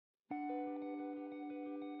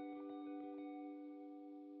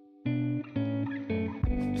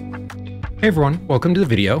Hey everyone, welcome to the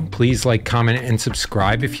video. Please like, comment, and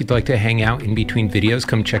subscribe. If you'd like to hang out in between videos,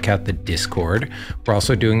 come check out the Discord. We're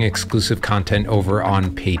also doing exclusive content over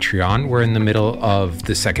on Patreon. We're in the middle of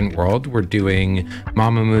the Second World. We're doing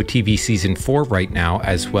Mamamoo TV Season 4 right now,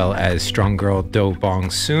 as well as Strong Girl Do Bong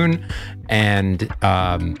soon. And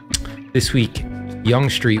this week, Young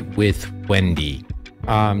Street with Wendy.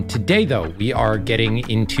 Today, though, we are getting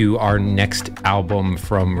into our next album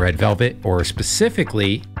from Red Velvet, or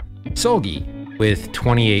specifically Seulgi with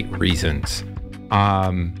 28 Reasons.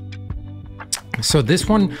 So this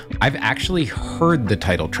one, I've actually heard the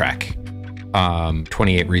title track,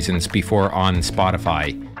 28 Reasons, before on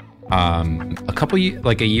Spotify.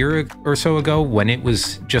 Like a year or so ago when it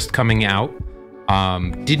was just coming out.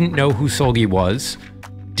 Didn't know who Seulgi was.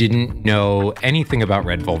 Didn't know anything about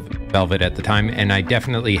Red Velvet at the time, and I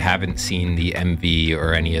definitely haven't seen the MV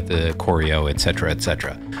or any of the choreo, etc.,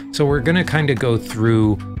 etc. So we're gonna kind of go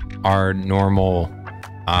through our normal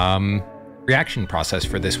reaction process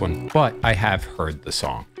for this one, but I have heard the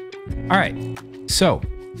song. All right, so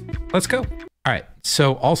let's go. All right,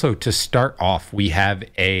 so also to start off, we have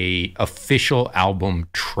a official album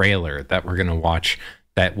trailer that we're gonna watch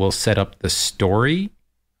that will set up the story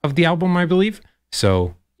of the album, I believe.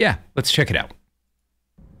 So yeah, let's check it out.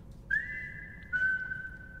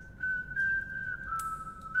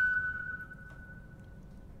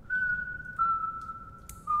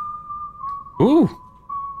 Ooh.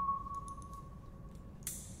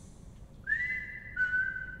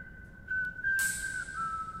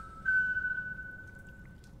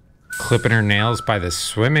 Clipping her nails by the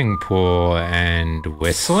swimming pool and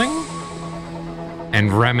whistling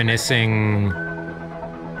and reminiscing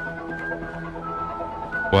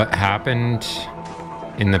what happened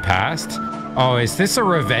in the past. Oh, is this a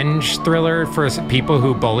revenge thriller for people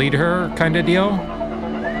who bullied her kind of deal?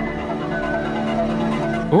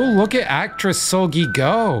 Oh, look at actress Seulgi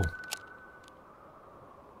go.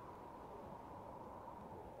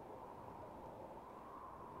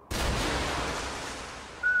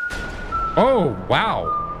 Oh, wow.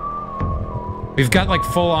 We've got like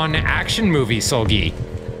full-on action movie Seulgi.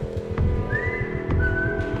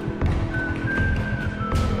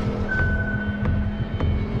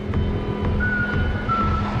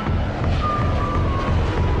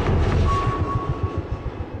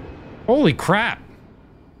 Holy crap.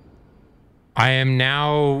 I am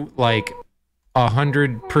now like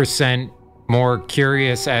 100% more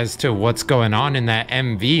curious as to what's going on in that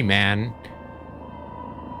MV, man.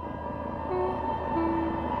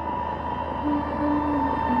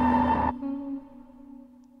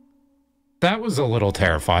 That was a little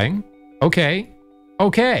terrifying. Okay.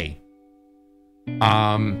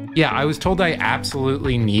 Yeah, I was told I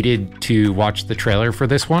absolutely needed to watch the trailer for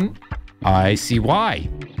this one. I see why.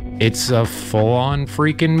 It's a full-on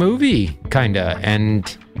freaking movie, kinda,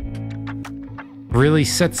 and really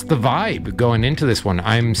sets the vibe going into this one.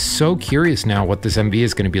 I'm so curious now what this MV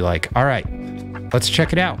is going to be like. All right, let's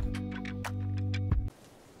check it out.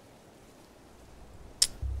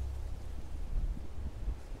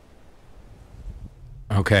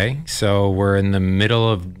 Okay, so we're in the middle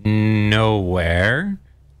of nowhere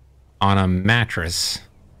on a mattress.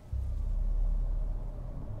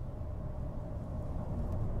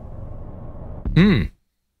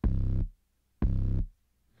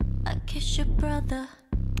 I kiss your brother.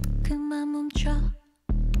 그만 멈춰.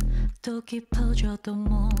 또 깊어져도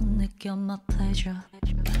못 느껴 my pleasure.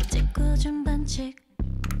 짓궂은 반칙,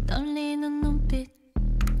 떨리는 눈빛.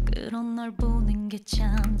 그런 널 보는 게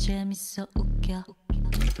참 재밌어 웃겨.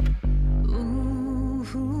 Ooh,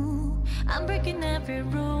 I'm breaking every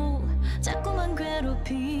rule. 자꾸만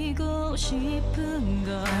괴롭히고 싶은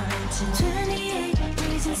걸. 28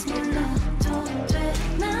 reasons 몰라도 돼.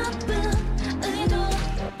 나쁜 의도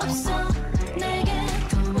없어 내게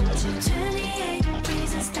더 멋진 28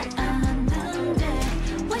 reasons 다 아는데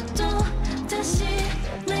왜 또 다시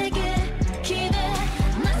내게 기대.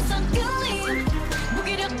 낯선 끌림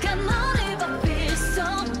무기력한 너를 봐 feel so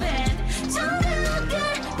bad. 정확하게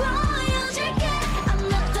보여줄게 I'm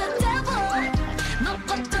not the devil. 너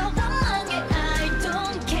것도 원망해 I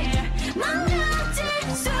don't care.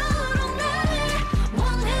 망가질수록 나를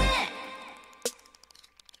원해.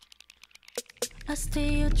 I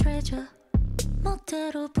stay your treasure.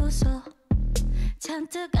 멋대로 부숴.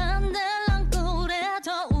 잔뜩 안 될랑 그래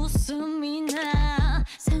더 웃음이 나.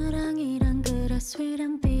 사랑이란 그래 sweet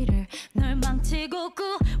and bitter. 널 망치고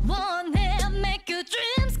구원해 make your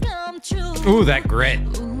dreams come true. Ooh, that grit.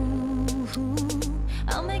 Ooh,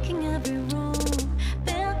 I'm making every rule.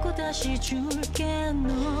 빼앗고 다시 줄게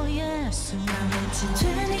너의 숨.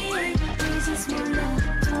 28 reasons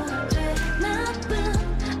몰라도 돼. 나쁜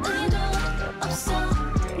의도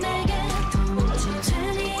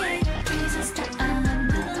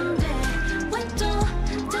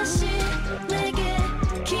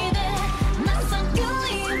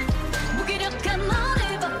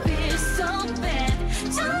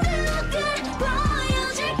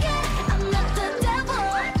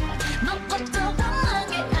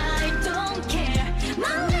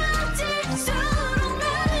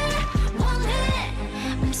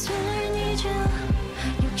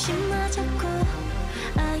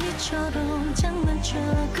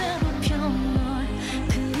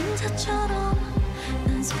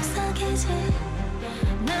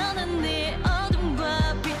나는 네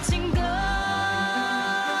어둠과 비친 걸.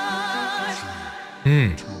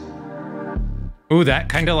 Ooh, that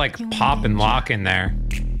kind of like pop and lock in there.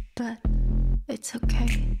 But it's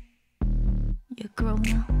okay. You're grown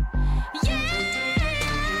now. Yeah.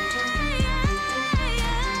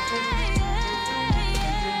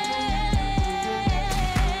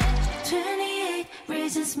 28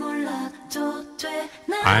 reasons 몰라도 돼.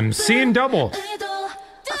 I'm seeing double. 의도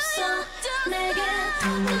없어 내게.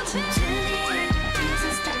 28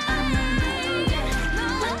 reasons 다 아는데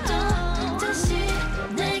왜 또 다시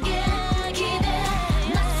내게 기대.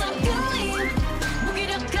 낯선 그림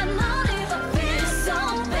무기력한 머리와 feel so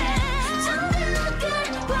bad. 정확하게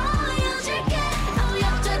보여줄게. Oh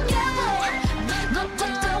you're together. 너부터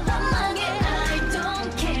원망해 I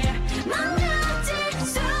don't care.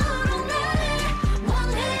 망가질수록 나를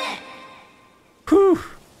원해. Whew.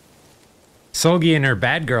 Seulgi in her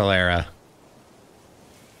bad girl era.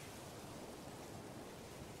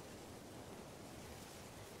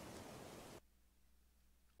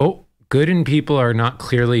 Oh, good and people are not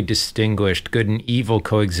clearly distinguished. Good and evil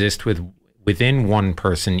coexist within one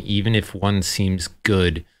person, even if one seems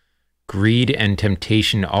good. Greed and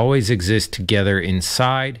temptation always exist together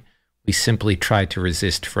inside. We simply try to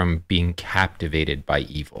resist from being captivated by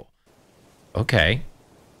evil. Okay.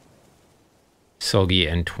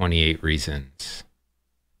 Seulgi and 28 Reasons.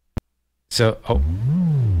 So,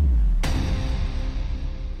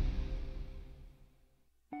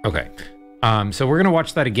 okay. So we're going to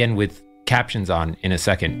watch that again with captions on in a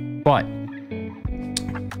second, but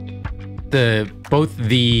both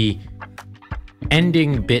the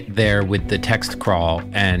ending bit there with the text crawl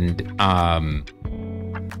and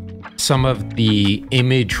some of the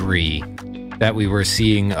imagery that we were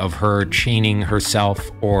seeing of her chaining herself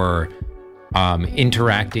or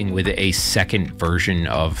interacting with a second version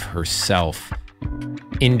of herself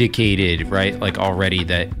indicated, right, like already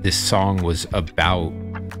that this song was about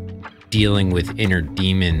dealing with inner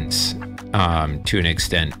demons to an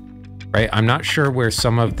extent, right? I'm not sure where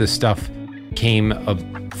some of the stuff came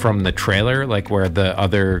from the trailer, like where the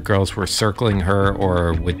other girls were circling her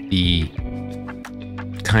or with the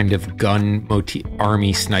kind of gun motif,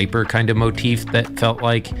 army sniper kind of motif that felt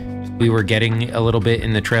like we were getting a little bit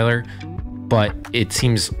in the trailer. But it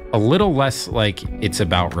seems a little less like it's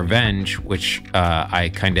about revenge, which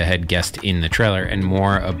I kind of had guessed in the trailer, and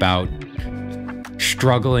more about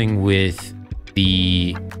struggling with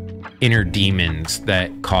the inner demons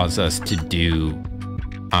that cause us to do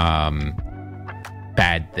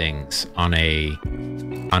bad things on a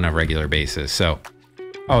regular basis. So,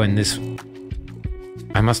 oh, and this,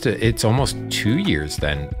 it's almost 2 years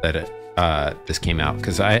then that this came out,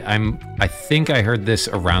 because I think I heard this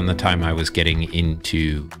around the time I was getting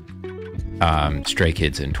into Stray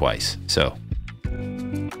Kids and Twice. So,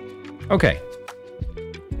 okay.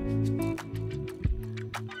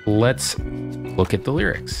 Let's look at the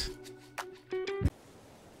lyrics.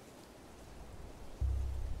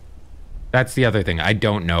 That's the other thing. I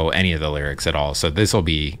don't know any of the lyrics at all, so this will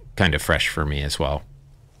be kind of fresh for me as well.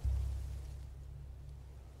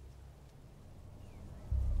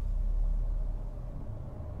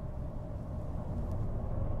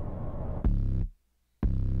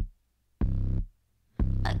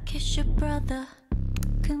 I kiss your brother.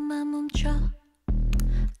 그만 멈춰.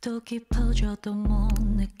 또 깊어져도 못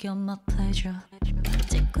느껴 my pleasure.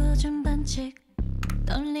 짓궂은 반칙.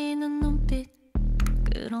 떨리는 눈빛.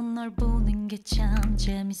 그런 널 보는 게 참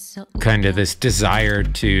재밌어. Kind of this desire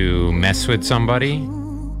to mess with somebody.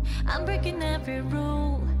 I'm breaking every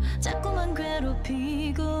rule. 자꾸만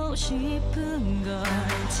괴롭히고 싶은 걸.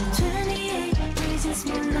 28 reasons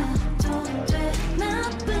몰라도 돼.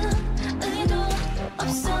 나쁜 의도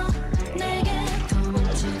없어 내게. 더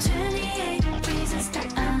먼저 28 reasons 다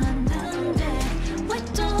아는데 왜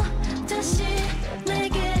또 다시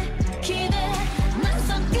내게 기대.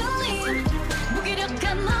 낯선 그림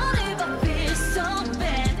무기력한 머리와 feel so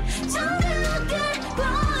bad. 정확하게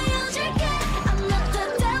보여줄게. I'm not the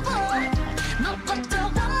devil. 너부터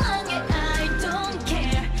원망해 I don't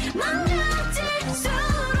care.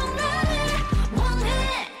 망가질수록 나를 원해.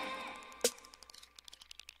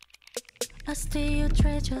 I stay your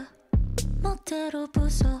treasure. 멋대로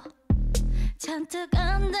부숴. 잔뜩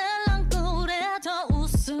안 달랑 그래 더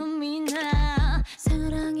웃음이 나.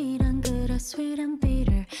 사랑이란 그래 sweet and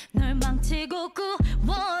bitter. 널 망치고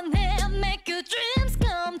구원해. Make your dreams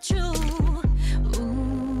come true.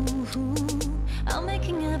 Ooh, I'm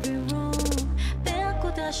making every rule.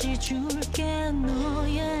 빼앗고 다시 줄게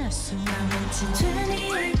너의 숨.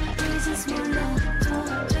 28 reasons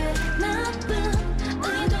몰라도 돼. 나쁜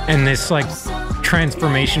의도 And this like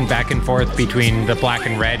transformation back and forth between the black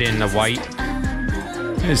and red and the white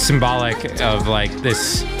is symbolic of like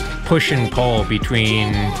this push and pull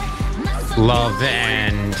between love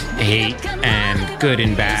and hate and good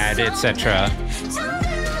and bad, etc.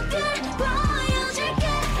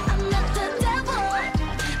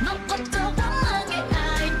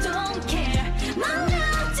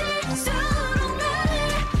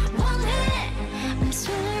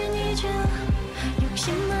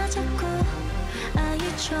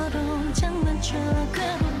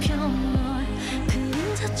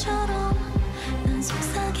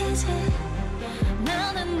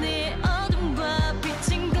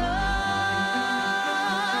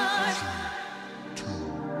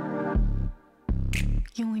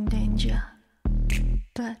 You're in danger,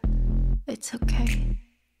 but it's okay.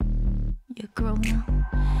 You're grown now.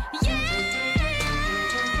 Yeah!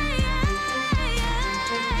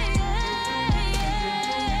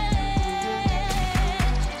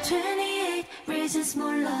 28 reasons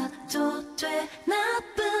몰라도 돼.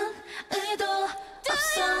 나쁜 의도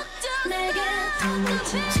없어 내게.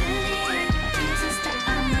 28 reasons 다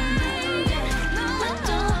아는데 왜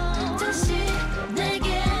또 다시 내게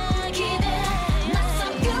기대. 낯선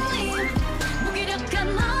그림 무기력한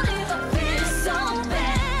머리가 feel so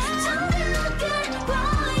bad. 정확하게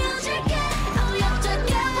보여줄게. Oh you're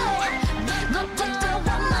together. 너부터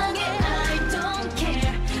원망해 I don't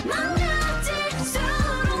care.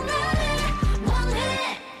 망가질수록 나를 원해.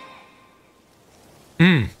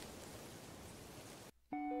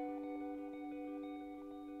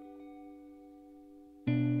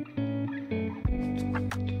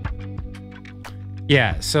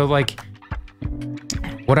 Yeah, so like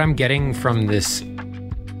what I'm getting from this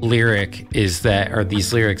lyric is that, or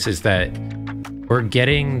these lyrics is that we're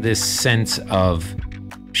getting this sense of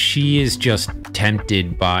she is just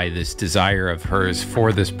tempted by this desire of hers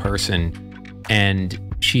for this person and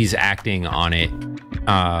she's acting on it.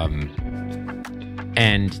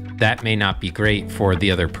 And that may not be great for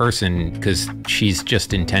the other person because she's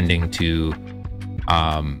just intending to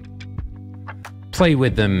play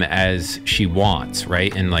with them as she wants,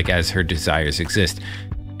 right? And like as her desires exist.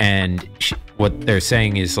 And what they're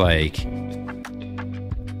saying is like,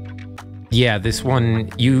 yeah, this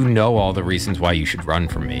one, you know all the reasons why you should run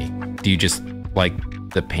from me. Do you just like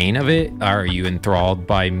the pain of it? Are you enthralled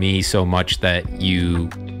by me so much that you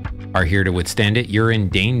are here to withstand it? You're in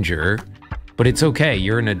danger, but it's okay.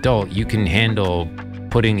 You're an adult. You can handle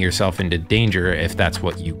putting yourself into danger if that's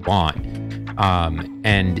what you want.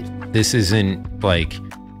 And this isn't like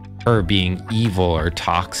her being evil or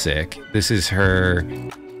toxic. This is her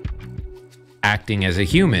acting as a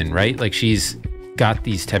human, right? Like she's got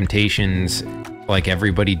these temptations like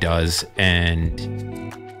everybody does. And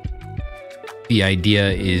the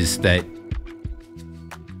idea is that,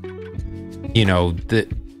 you know,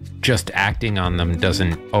 just acting on them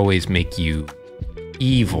doesn't always make you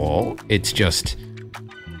evil. It's just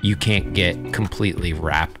you can't get completely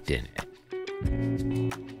wrapped in it.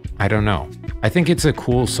 I don't know. I think it's a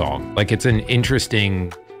cool song. Like it's an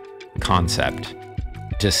interesting concept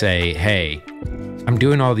to say, hey, I'm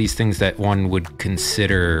doing all these things that one would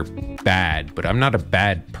consider bad, but I'm not a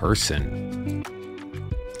bad person.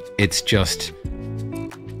 It's just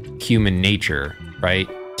human nature, right?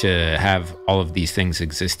 To have all of these things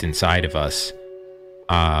exist inside of us.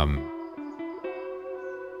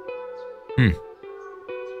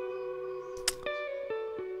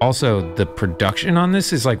 Also, the production on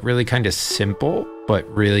this is like really kind of simple, but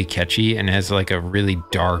really catchy and has like a really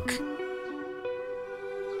dark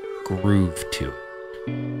groove to it.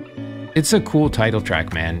 It's a cool title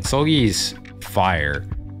track, man. Seolgi's fire.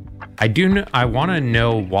 I want to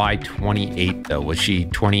know why 28 though. Was she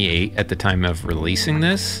 28 at the time of releasing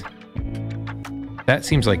this? That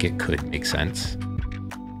seems like it could make sense.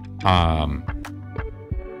 But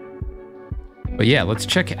yeah, let's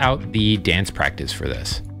check out the dance practice for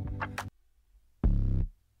this.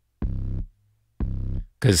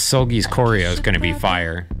 Because Seolgi's choreo is going to be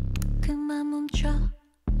fire.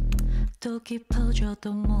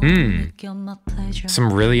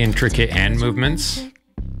 Some really intricate hand movements.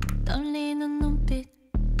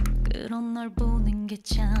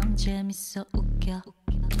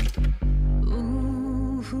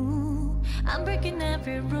 I'm breaking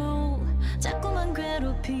every rule. 자꾸만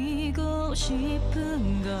괴롭히고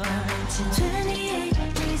싶은 걸. 28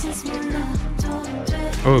 reasons 몰라도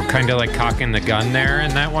돼. Oh, kind of like cocking the gun there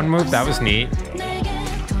in that one move. That was neat.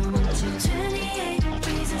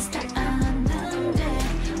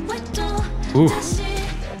 Ooh.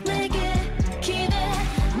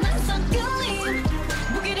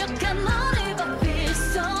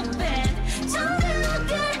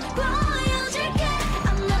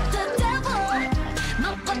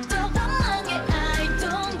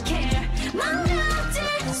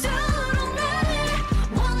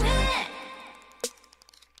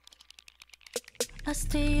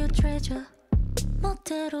 treasure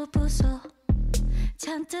멋대로 부숴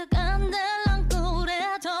잔뜩 안 달랑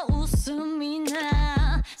꿀에 더 웃음이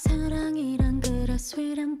나 사랑이란 그래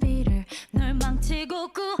sweet and bitter 널 망치고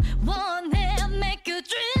구원해 make your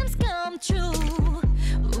dreams come true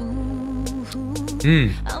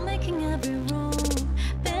I'm making every room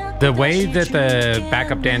The way that the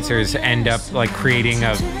backup dancers end up like creating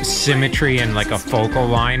a symmetry and like a focal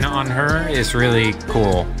line on her is really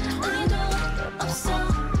cool.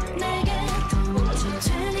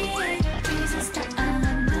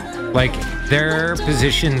 Like their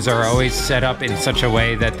positions are always set up in such a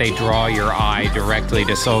way that they draw your eye directly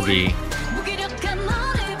to Seolgi.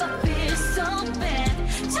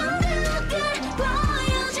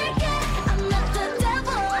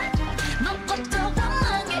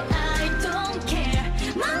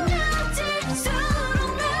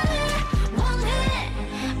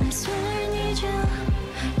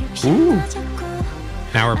 Ooh.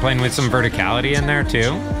 Now we're playing with some verticality in there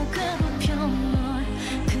too.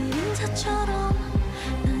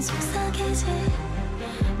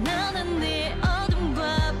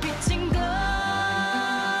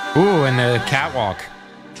 Ooh, and the catwalk.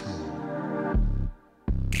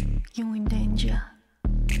 You're in danger,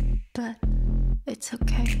 but it's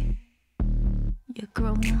okay. You're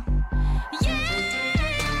grown up. Yeah!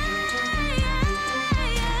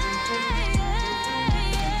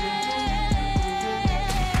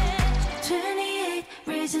 28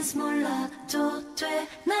 reasons 몰라도 돼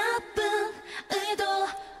나쁜 의도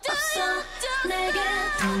없어 내게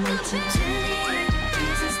도망쳐 28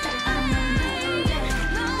 reasons 다 아는데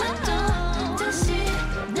왜 또 다시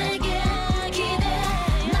내게 기대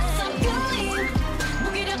낯선 그림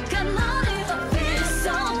무기력한 너를 I feel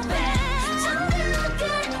so bad 정확하게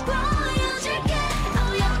보여줄게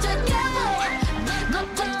Oh you're the devil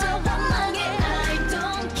너부터 원망해 I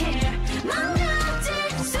don't care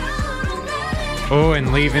망가질수록 나를 Oh,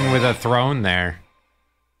 and leaving with a throne there.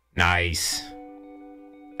 Nice.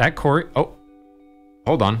 That court. Oh,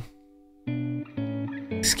 hold on.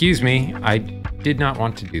 Excuse me. I did not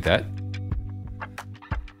want to do that.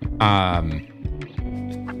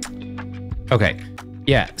 Okay.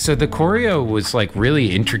 Yeah. So the choreo was like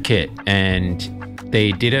really intricate, and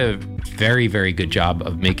they did a very, very good job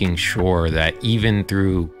of making sure that even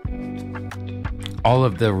through all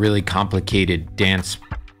of the really complicated dance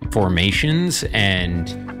formations and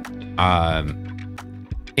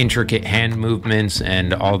intricate hand movements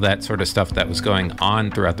and all that sort of stuff that was going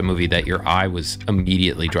on throughout the movie, that your eye was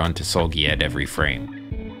immediately drawn to Seolgi at every frame,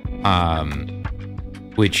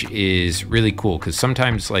 which is really cool because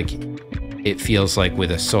sometimes like it feels like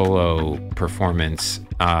with a solo performance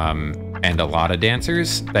and a lot of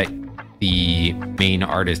dancers that the main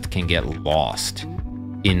artist can get lost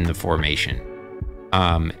in the formation,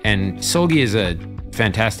 and Seolgi is a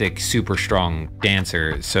fantastic, super strong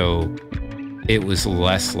dancer, so it was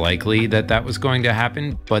less likely that that was going to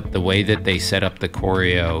happen, but the way that they set up the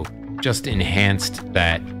choreo just enhanced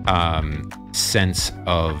that sense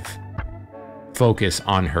of focus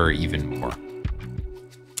on her even more.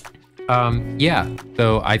 Yeah,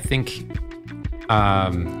 though I think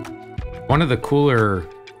one of the cooler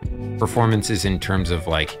performances in terms of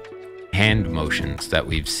like hand motions that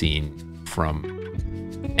we've seen from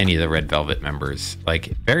any of the Red Velvet members,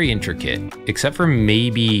 like very intricate, except for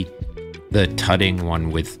maybe the tutting one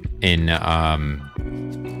with in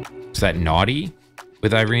is that Naughty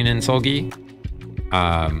with Irene and Seolgi?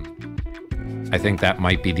 I think that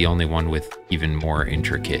might be the only one with even more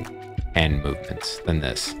intricate hand movements than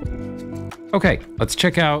this. Okay, let's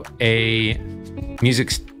check out a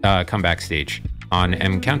music comeback stage on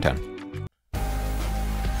M Countdown.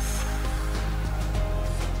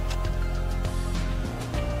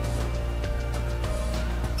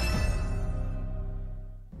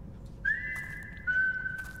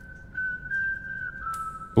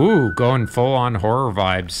 Ooh, going full on horror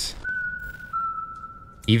vibes.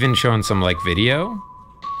 Even showing some like video.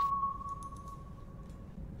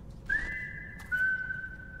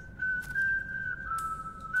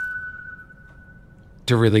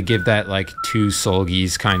 To really give that like two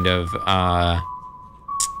Seolgis kind of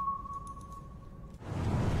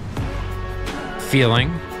feeling.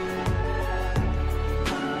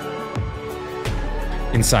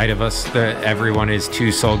 Inside of us, that everyone is two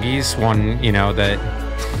Seolgis, one, you know, that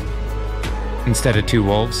instead of two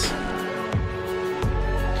wolves.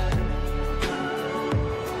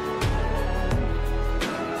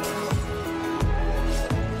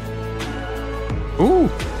 Ooh.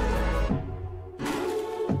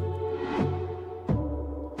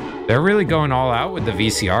 They're really going all out with the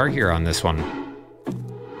VCR here on this one.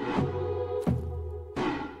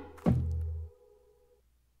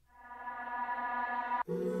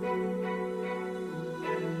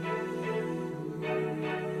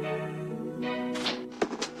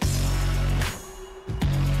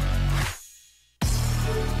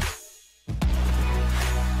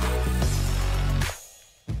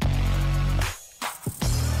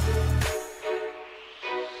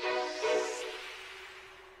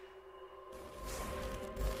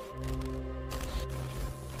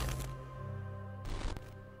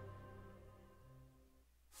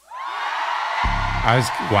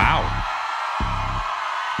 Wow.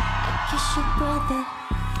 Kiss your brother,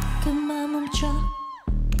 그만 멈춰.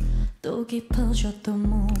 또 깊어져도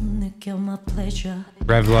못 느껴 my pleasure.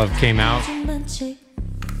 Rev Love came out.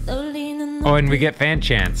 Oh, and we get fan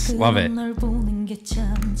chants. Love it. 널 보는 게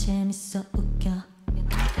참 재밌어 웃겨.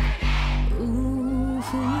 I'm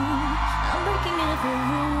breaking every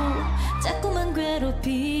rule. 자꾸만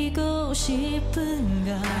괴롭히고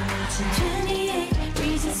싶은가. 28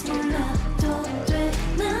 reasons 몰라도 돼.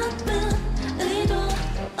 나쁜 의도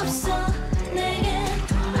없어 내게.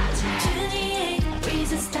 28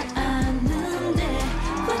 reasons 다 아는데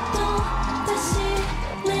왜 또 다시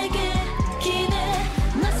내게 기대.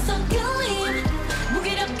 낯선 그림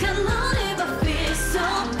무기력한 너를 봐. Feel so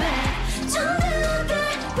bad. 정들게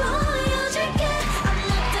보여줄게. I'm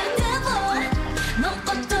not the devil. 넌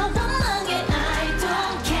것도 원망해. I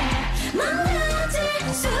don't care.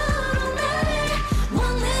 망가질수록 나를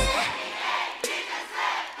원해.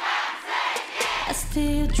 I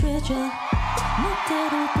still treasure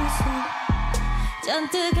멋대로 부숴.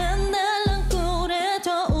 잔뜩 안 날랑꼴에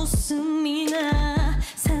더 웃음이 나.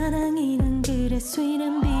 사랑이란 그래 sweet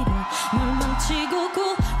and bitter. 널 망치고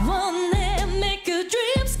구원해. Make your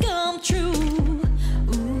dreams come true.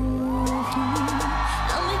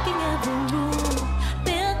 I'm making every rule.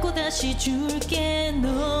 빼앗고 다시 줄게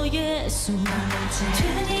너의 숨.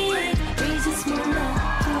 28 reasons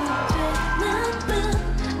몰라도 돼. 나쁜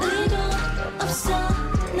의도 없어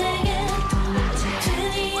내게.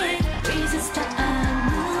 28 reasons 다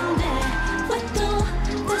아는데 왜 또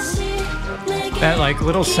다시 내게. That like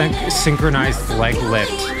little synchronized leg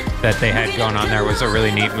lift that they had going on there was a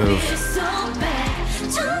really neat move.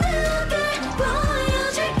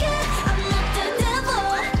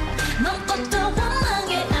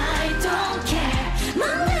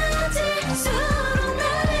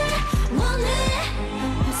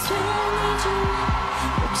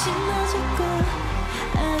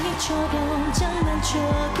 장난쳐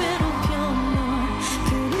괴롭혀 널.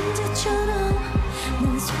 그림자처럼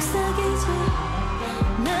난 속삭이지.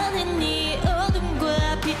 나는 네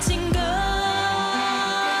어둠과 빛인 걸.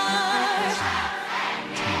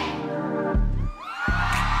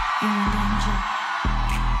 You're in danger,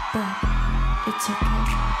 but it's okay.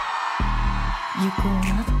 You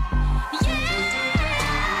grown up.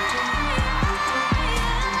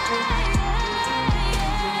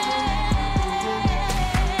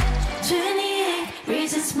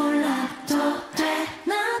 몰라도 돼.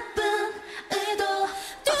 나쁜 의도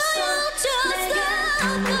없어 내게.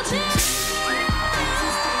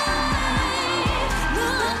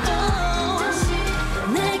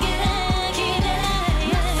 내게 기대.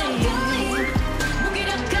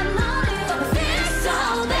 무기력한 너를 feel so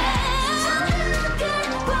bad. 정확하게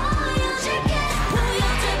보여줄게.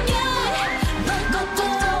 넌 것도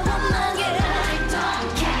원망해. I don't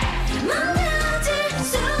care.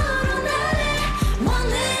 망가질수록 나를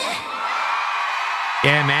원해.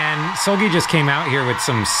 Yeah, man. Seulgi just came out here with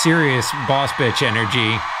some serious boss bitch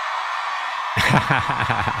energy.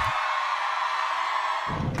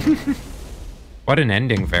 What an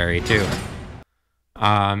ending fairy, too.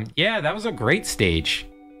 Yeah, that was a great stage.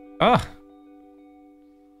 Ugh.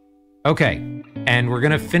 Okay, and we're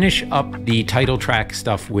gonna finish up the title track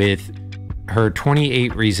stuff with her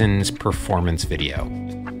 28 Reasons performance video.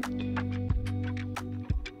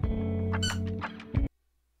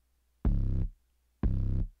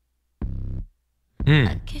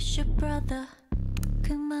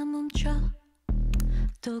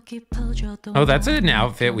 Oh, that's an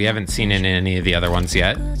outfit we haven't seen in any of the other ones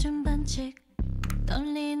yet.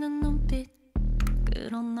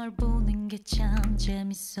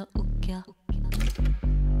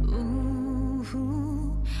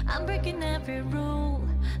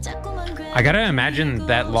 I gotta imagine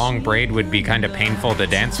that long braid would be kind of painful to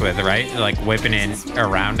dance with, right? Like whipping it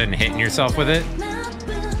around and hitting yourself with it.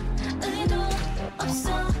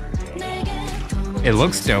 It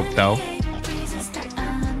looks dope, though.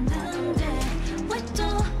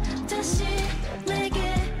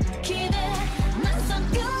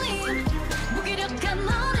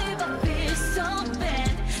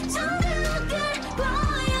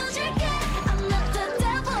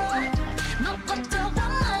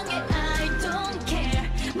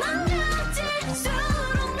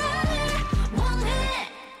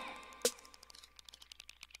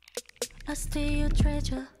 I steal your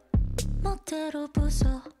treasure. 멋대로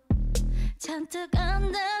부숴. 잔뜩 안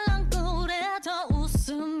달랑꼴에 더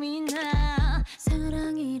웃음이 나.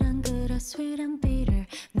 사랑이란 그래 sweet and bitter.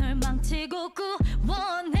 널 망치고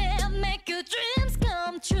구원해. Make your dreams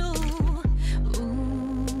come true.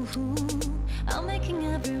 I'm making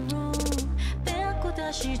every rule. 빼앗고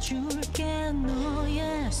다시 줄게 너.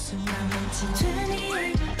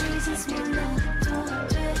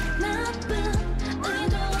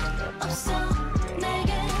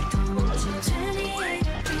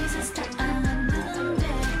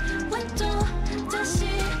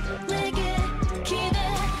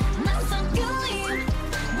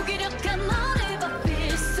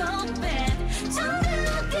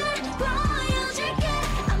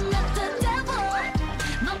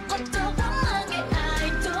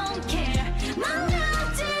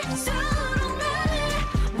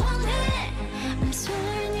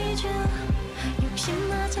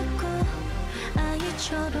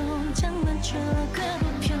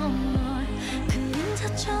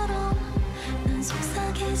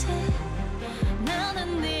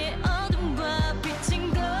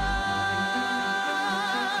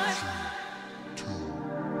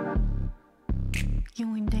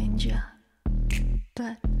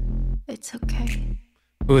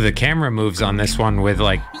 Ooh, the camera moves on this one with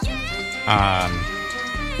like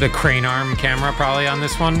the crane arm camera probably on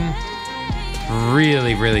this one.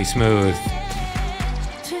 Really, really smooth.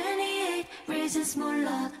 28 reasons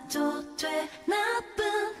몰라도 돼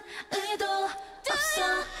나쁜 의도 없어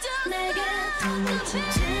내게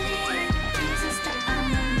 28 reasons 다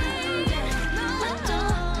아는데 왜 또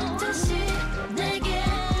다시 내게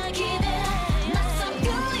기대 낯선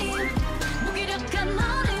그림 무기력한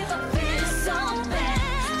머리가 feel so bad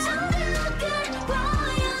정확을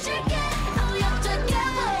보여줄게 Oh you're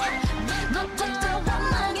together 너부터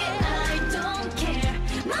원망해 I don't care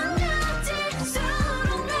망가질수록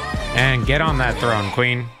나를 And get on that throne,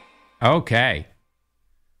 queen. Okay.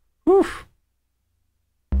 Whew.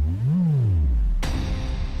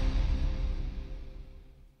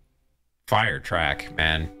 Fire track,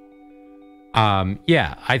 man.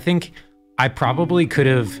 Yeah, I think I probably could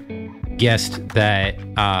have guessed that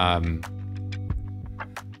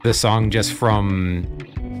the song just from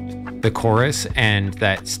the chorus and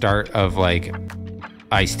that start of like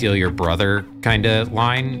I steal your brother kind of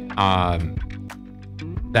line,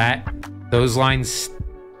 those lines,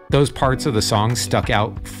 those parts of the song stuck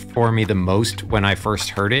out for me the most when I first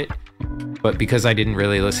heard it. But because I didn't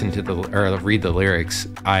really listen to or read the lyrics,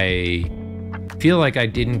 I feel like I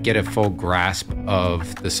didn't get a full grasp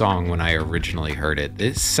of the song when I originally heard it.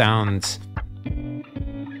 This sounds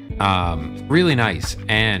really nice,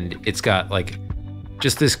 and it's got like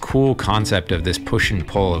just this cool concept of this push and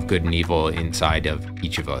pull of good and evil inside of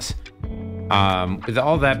each of us. With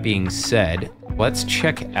all that being said, let's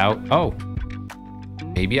check out, oh,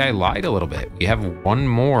 maybe I lied a little bit. We have one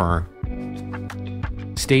more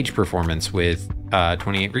stage performance with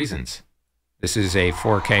 28 Reasons. This is a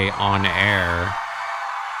 4K on-air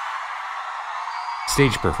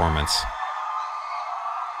stage performance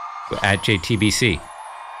at JTBC.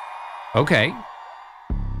 Okay.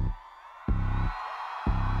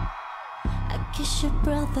 I kiss your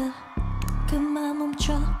brother 그만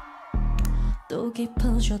멈춰 또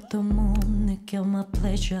깊어져도 못 느껴 my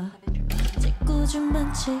pleasure 짓궂은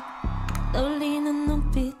반칙 떨리는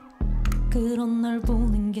눈빛 그런 널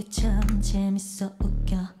보는 게 참 재밌어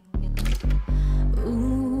웃겨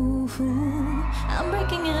I'm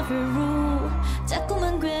breaking every rule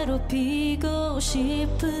자꾸만 괴롭히고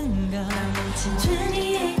싶은가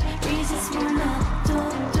 28 reasons 몰라도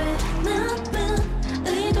돼 나쁜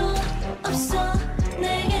의도 없어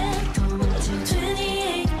내게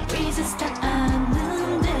 28 reasons 다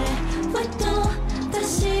아는데 왜 또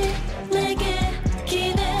다시 내게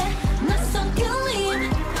기대 낯선 그림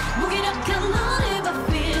무기력한 너를 봐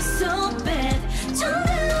feel so bad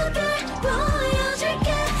정확을 보여줄게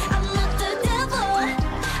I'm not the devil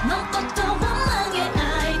넌 것도 원망해 I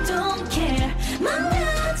don't care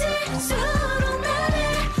망가질수록 나를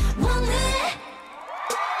원해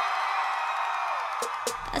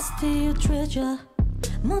I steal your treasure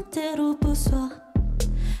멋대로 부숴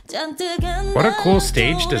잔뜩한 What a cool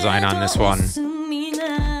stage design on this one.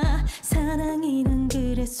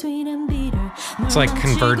 It's like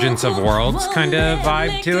Convergence of Worlds kind of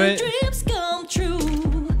vibe to it.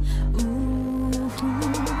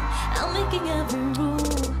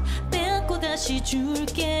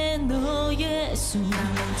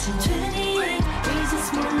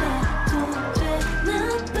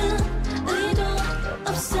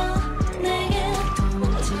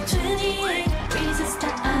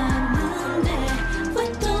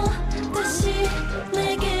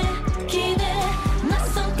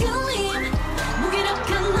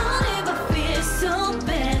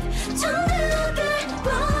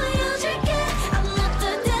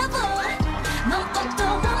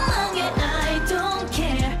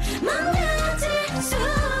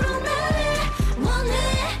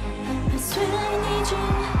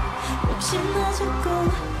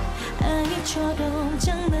 아이처럼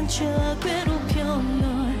장난쳐 괴롭혀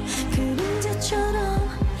널 그림자처럼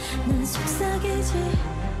난 속삭이지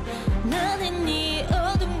나는 네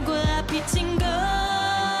어둠과 빛인 걸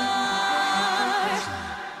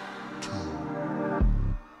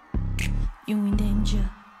You're in danger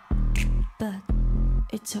but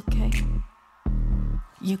it's okay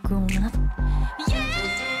You're grown up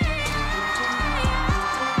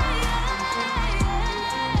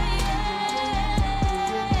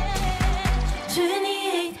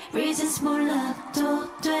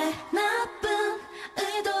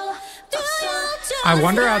I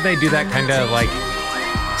wonder how they do that kind of like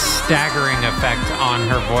staggering effect on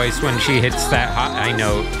her voice when she hits that high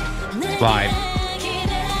note live.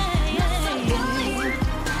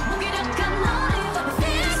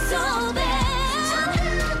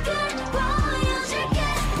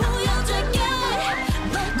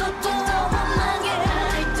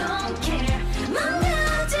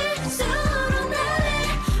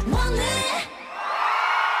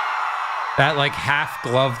 That like half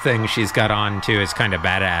glove thing she's got on too is kind of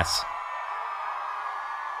badass.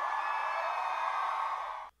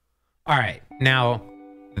 All right, now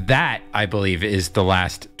that I believe is the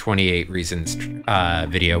last 28 Reasons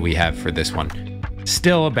video we have for this one.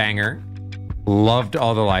 Still a banger. Loved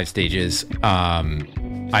all the live stages.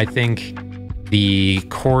 I think the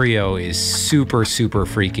choreo is super, super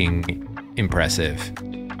freaking impressive.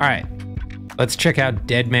 All right, let's check out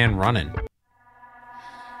Dead Man Runnin'.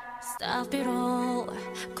 스탑으로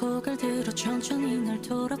고개를 들어 천천히 날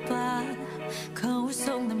돌아봐 거울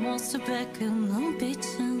속 내 모습에 그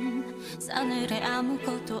눈빛은 싸늘해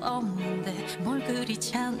아무것도 없는데 뭘 그리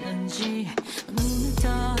찾는지 눈을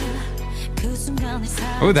떠 그 순간에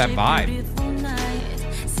Oh, that vibe.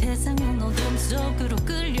 세상은 어둠 속으로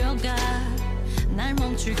끌려가 날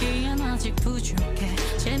멈추기엔 아직 부족해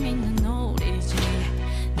재밌는 놀이지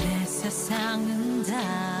내 세상은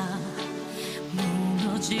다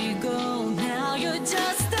무너지고 Now you're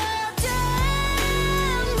just a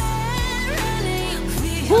dead man running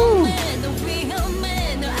위험해 너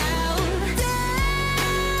위험해 너 out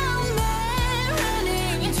Dead man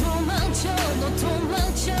running 도망쳐 너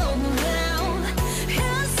도망쳐 너 out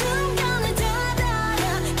한순간에 닫아야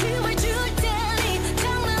기회를 줄 테니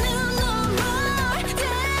장난은 no more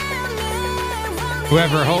Dead man running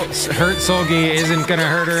Whoever hurt Solgi isn't gonna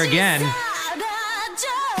hurt her again.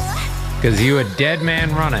 Cause you a dead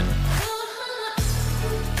man running.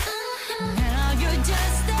 Now you're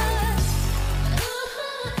just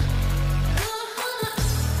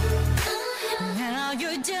Now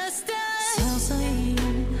you're just 서서히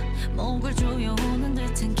목을 조여오는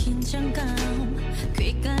듯한 긴장감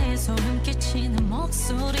귓가에 소름 끼치는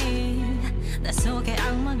목소리 내 속에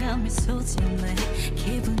악마가 미소 짓네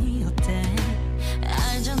기분이 어때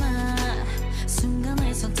알잖아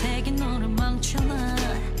순간의 선택이 너를 망쳐놔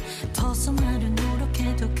벗어나려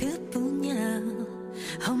노력해도 그뿐이야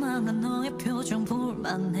험한 너의 표정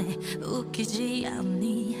볼만해 웃기지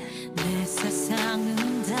않니 내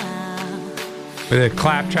세상은 다 With a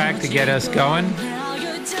clap track to get us going. Now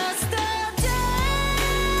you're just a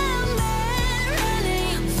dead man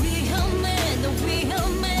running 위험해 너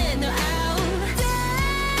위험해 너 out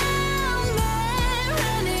Dead man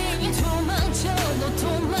running 도망쳐 너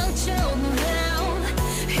도망쳐 너 out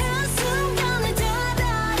한순간에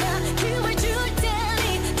닫아야 기회를 줄 테니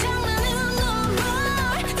장난은 no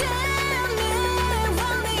more Dead man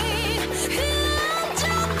running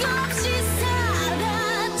흔적 없이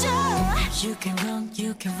사라져 You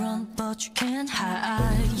can run, but you can't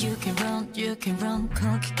hide. You can run,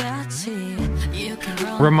 거기까지. You can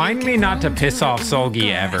run. Remind me not to piss off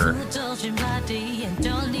Solgi ever. 무뎌진 body and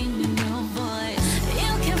떨리는 your voice.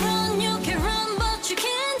 You can run, but you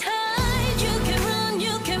can't hide. You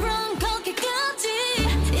can run, 거기까지.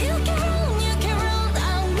 You can run,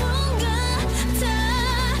 아무 같아.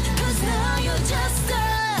 'Cause now you're just a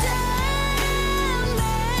dead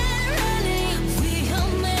man running.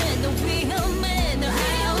 위험해, 너 위험해, 너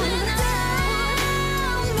out. Dead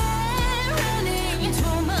man running.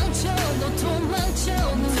 도망쳐, 너 도망쳐,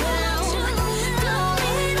 너 out.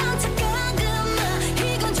 꿈이란 착각은 나,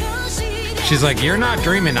 이건 현실이야. She's like, you're not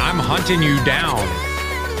dreaming, I'm hunting you down.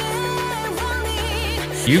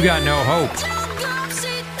 You got no hope.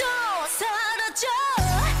 조금씩 또 사라져.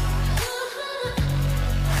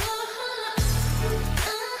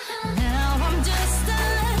 Now I'm just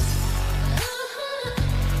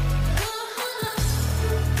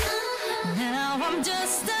Now I'm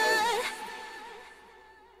just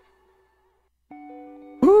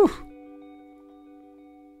Whew.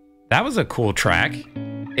 That was a cool track.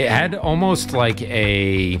 It had almost like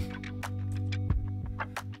a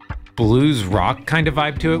blues rock kind of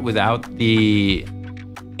vibe to it without the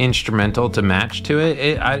instrumental to match to it.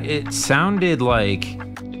 It sounded like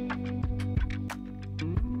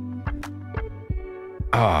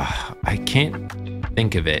I can't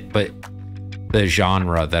think of it, but the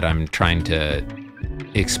genre that I'm trying to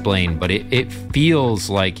explain, but it feels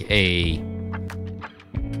like a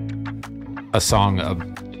song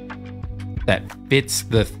that fits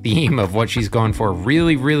the theme of what she's going for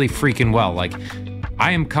really, really freaking well. Like,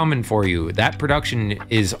 I am coming for you. That production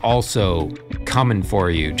is also coming for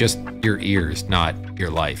you. Just your ears, not your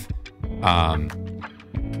life.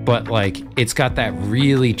 But like, it's got that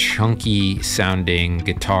really chunky sounding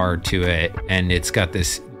guitar to it, and it's got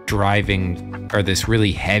this driving or this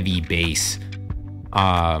really heavy bass.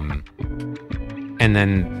 And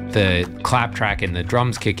then the clap track and the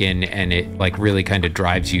drums kick in, and it like really kind of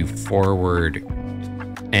drives you forward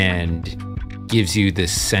and gives you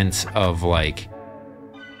this sense of like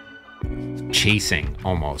chasing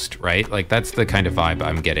almost, right? Like that's the kind of vibe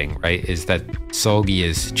I'm getting, right? Is that Seulgi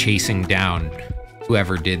is chasing down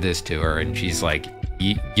whoever did this to her, and she's like,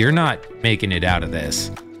 you're not making it out of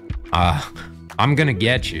this. I'm gonna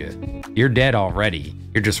get you. You're dead already.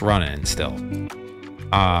 You're just running still.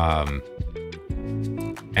 And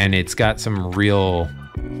it's got some real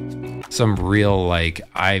like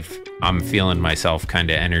I'm feeling myself kind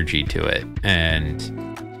of energy to it, and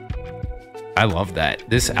I love that.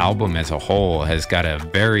 This album as a whole has got a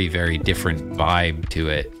very, very different vibe to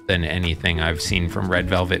it than anything I've seen from Red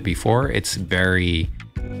Velvet before. It's very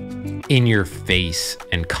in your face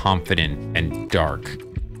and confident and dark.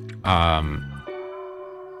 And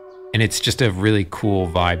it's just a really cool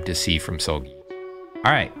vibe to see from Seulgi.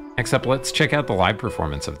 All right, next up, let's check out the live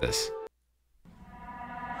performance of this.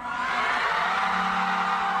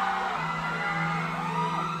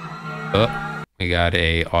 Oh, we got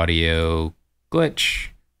a audio glitch.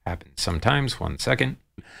 Happens sometimes. 1 second.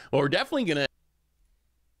 Well, we're definitely gonna.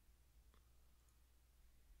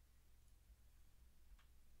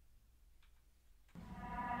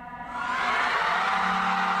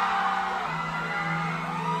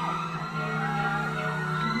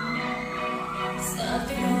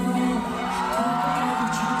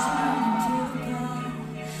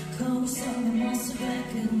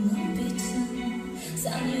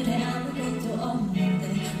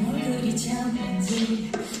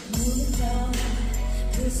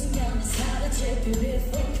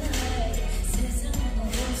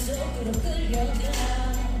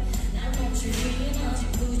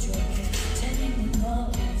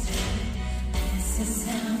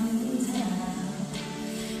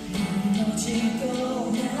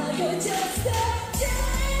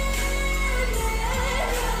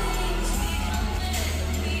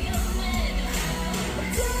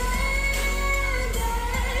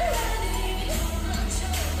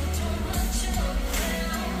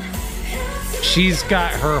 She's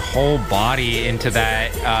got her whole body into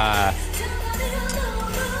that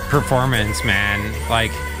performance, man.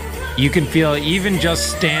 Like, you can feel, even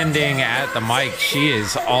just standing at the mic, she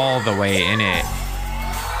is all the way in it.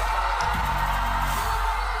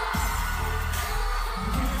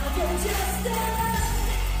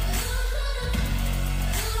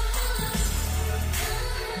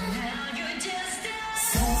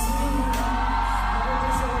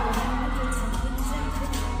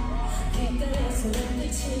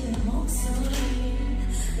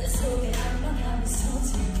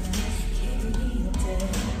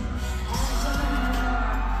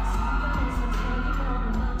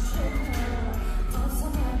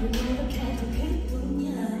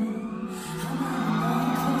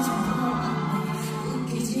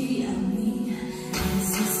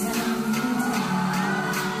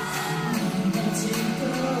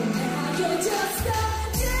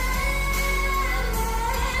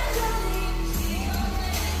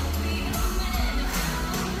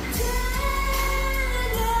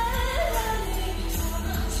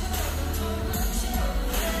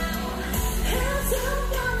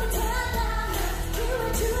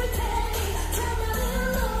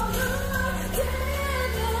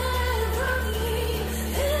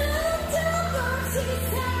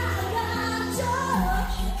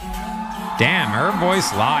 Damn, her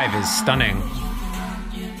voice live is stunning.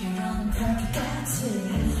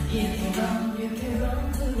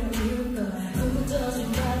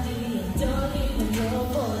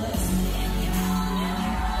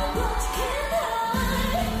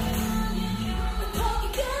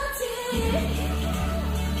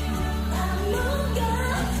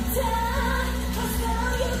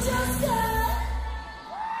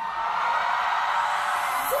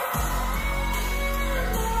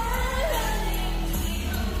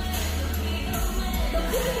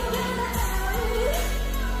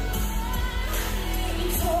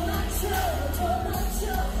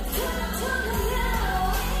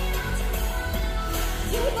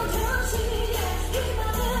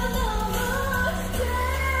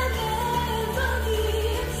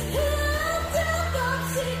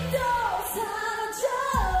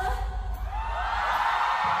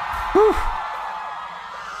 Whew.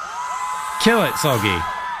 Kill it, Seulgi.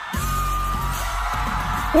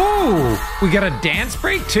 Whoa, we got a dance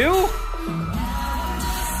break too?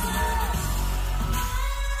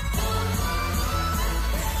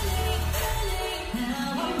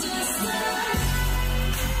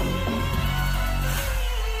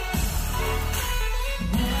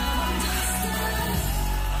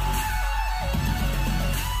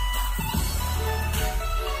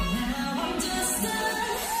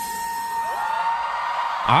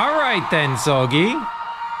 All right then, Seulgi.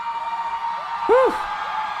 Whew.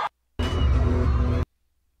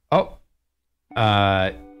 Oh,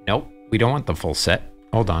 we don't want the full set.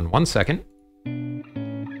 Hold on 1 second.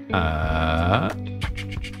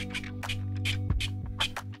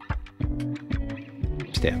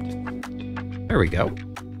 Stamped. There we go.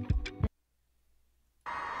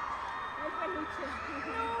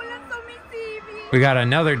 We got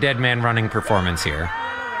another Dead Man Running performance here.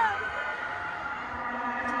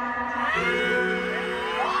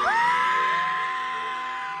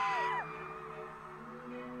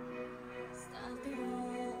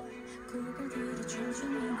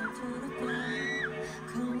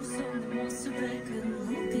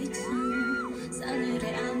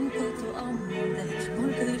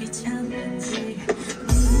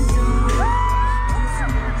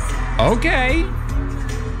 Okay.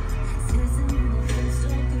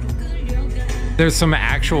 There's some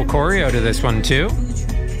actual choreo to this one too.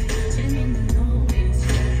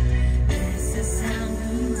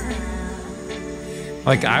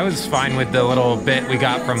 Like, I was fine with the little bit we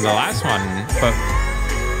got from the last one, but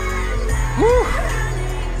whew.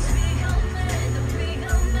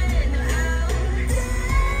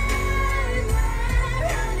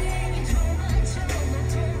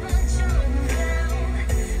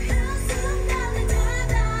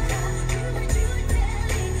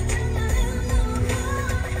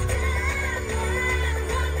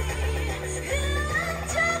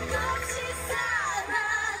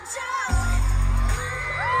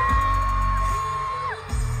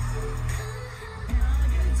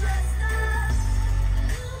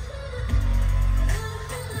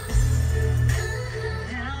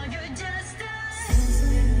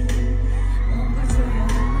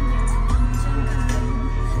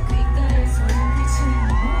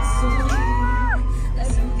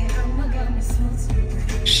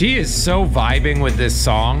 She is so vibing with this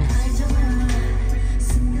song.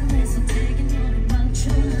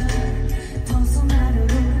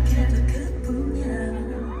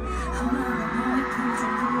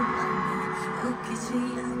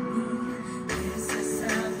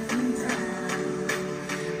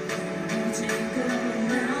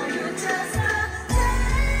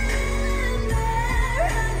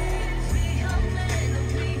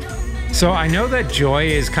 So I know that Joy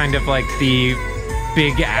is kind of like the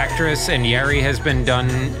big actress, and Yeri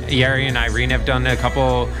and Irene have done a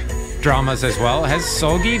couple dramas as well. Has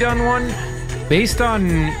Solgi done one? Based on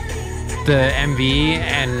the MV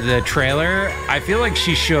and the trailer, I feel like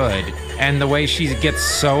she should. And the way she gets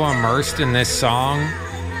so immersed in this song.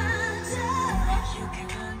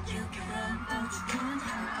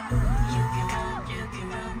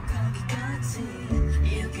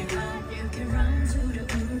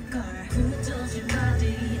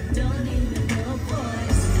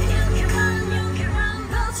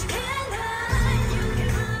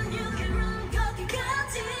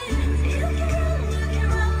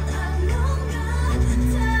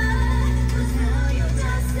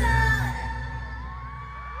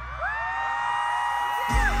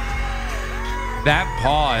 That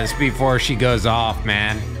pause before she goes off,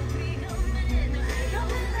 man.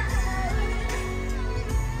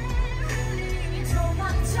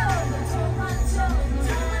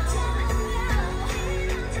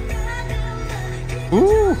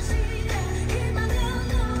 Ooh.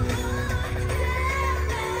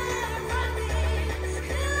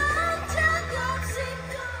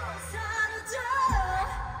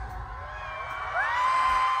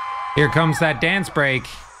 Here comes that dance break.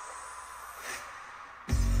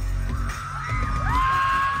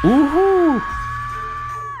 Woohoo!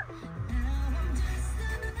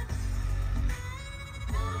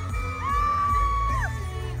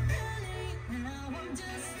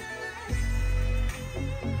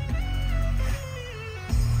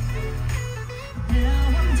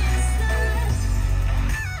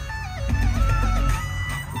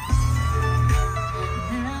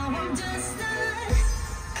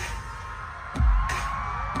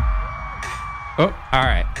 Oh, all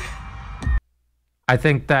right. I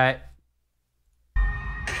think that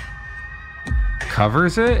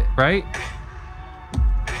covers it, right?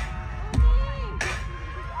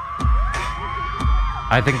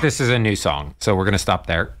 I think this is a new song, so we're gonna stop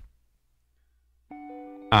there.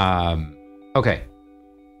 Okay.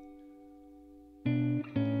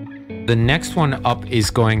 The next one up is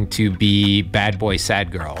going to be Bad Boy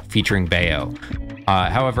Sad Girl featuring Bayo.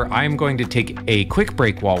 However, I'm going to take a quick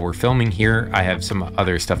break while we're filming here. I have some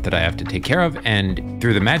other stuff that I have to take care of, and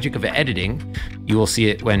through the magic of editing, you will see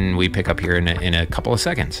it when we pick up here in a couple of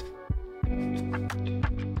seconds.